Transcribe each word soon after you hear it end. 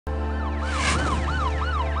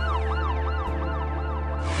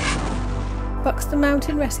Buxton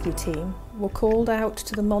Mountain Rescue Team were called out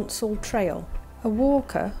to the Monsal Trail. A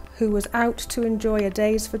walker who was out to enjoy a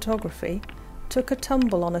day's photography took a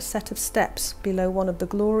tumble on a set of steps below one of the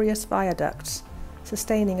glorious viaducts,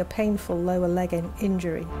 sustaining a painful lower leg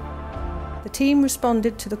injury. The team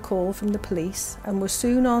responded to the call from the police and were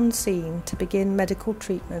soon on scene to begin medical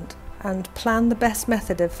treatment and plan the best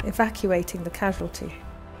method of evacuating the casualty.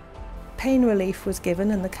 Pain relief was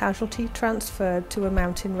given and the casualty transferred to a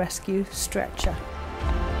mountain rescue stretcher.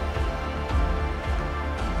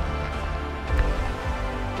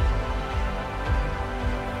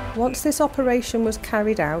 Once this operation was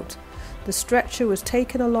carried out, the stretcher was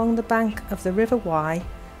taken along the bank of the River Wye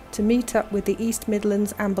to meet up with the East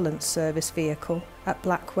Midlands Ambulance Service vehicle at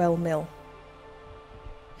Blackwell Mill.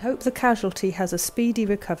 I hope the casualty has a speedy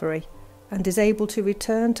recovery and is able to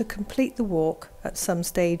return to complete the walk at some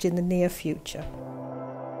stage in the near future.